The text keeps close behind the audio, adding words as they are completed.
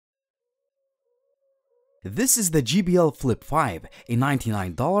This is the JBL Flip 5, a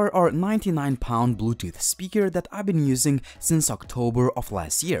 $99 or £99 Bluetooth speaker that I've been using since October of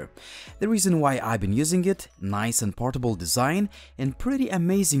last year. The reason why I've been using it: nice and portable design and pretty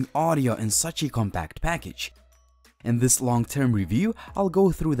amazing audio in such a compact package. In this long-term review, I'll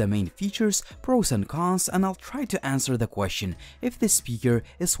go through the main features, pros and cons, and I'll try to answer the question if this speaker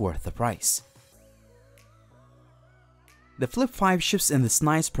is worth the price. The Flip 5 ships in this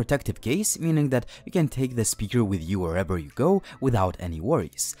nice protective case, meaning that you can take the speaker with you wherever you go without any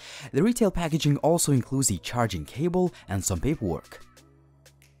worries. The retail packaging also includes a charging cable and some paperwork.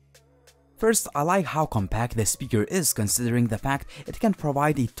 First, I like how compact the speaker is, considering the fact it can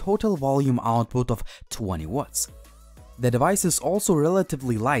provide a total volume output of 20 watts. The device is also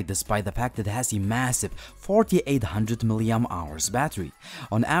relatively light despite the fact that it has a massive 4800 mAh battery.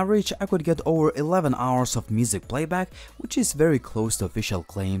 On average, I could get over 11 hours of music playback, which is very close to official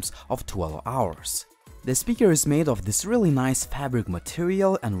claims of 12 hours. The speaker is made of this really nice fabric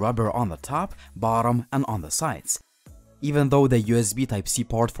material and rubber on the top, bottom, and on the sides. Even though the USB Type-C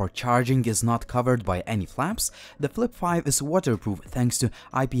port for charging is not covered by any flaps, the Flip 5 is waterproof thanks to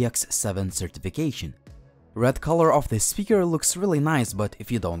IPX7 certification. Red color of the speaker looks really nice, but if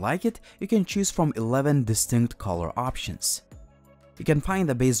you don't like it, you can choose from 11 distinct color options. You can find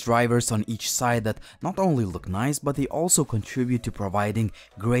the bass drivers on each side that not only look nice, but they also contribute to providing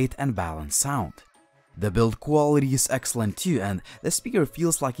great and balanced sound. The build quality is excellent too, and the speaker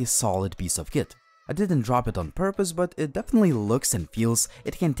feels like a solid piece of kit. I didn't drop it on purpose, but it definitely looks and feels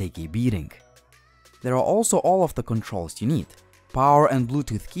it can take a beating. There are also all of the controls you need. Power and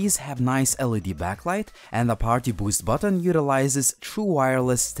Bluetooth keys have nice LED backlight, and the Party Boost button utilizes true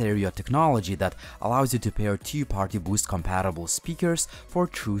wireless stereo technology that allows you to pair two Party Boost compatible speakers for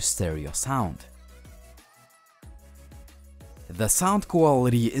true stereo sound. The sound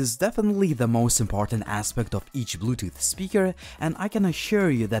quality is definitely the most important aspect of each Bluetooth speaker, and I can assure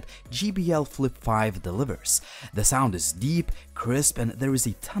you that JBL Flip 5 delivers. The sound is deep, crisp, and there is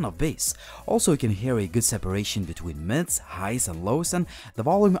a ton of bass. Also, you can hear a good separation between mids, highs, and lows, and the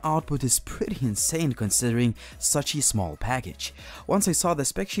volume output is pretty insane considering such a small package. Once I saw the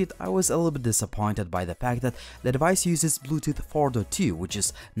spec sheet, I was a little bit disappointed by the fact that the device uses Bluetooth 4.2, which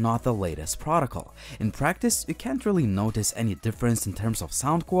is not the latest protocol. In practice, you can't really notice any difference in terms of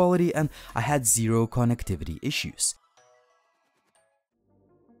sound quality, and I had zero connectivity issues.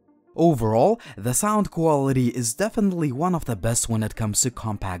 Overall, the sound quality is definitely one of the best when it comes to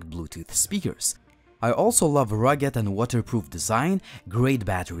compact Bluetooth speakers. I also love rugged and waterproof design, great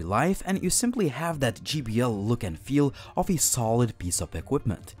battery life, and you simply have that JBL look and feel of a solid piece of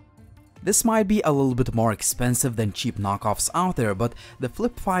equipment. This might be a little bit more expensive than cheap knockoffs out there, but the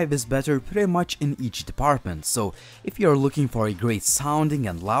Flip 5 is better pretty much in each department, so if you're looking for a great sounding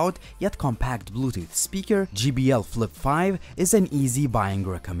and loud yet compact Bluetooth speaker, JBL Flip 5 is an easy buying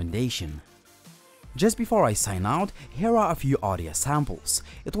recommendation. Just before I sign out, here are a few audio samples.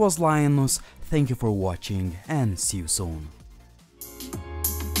 It was Linus, thank you for watching and see you soon.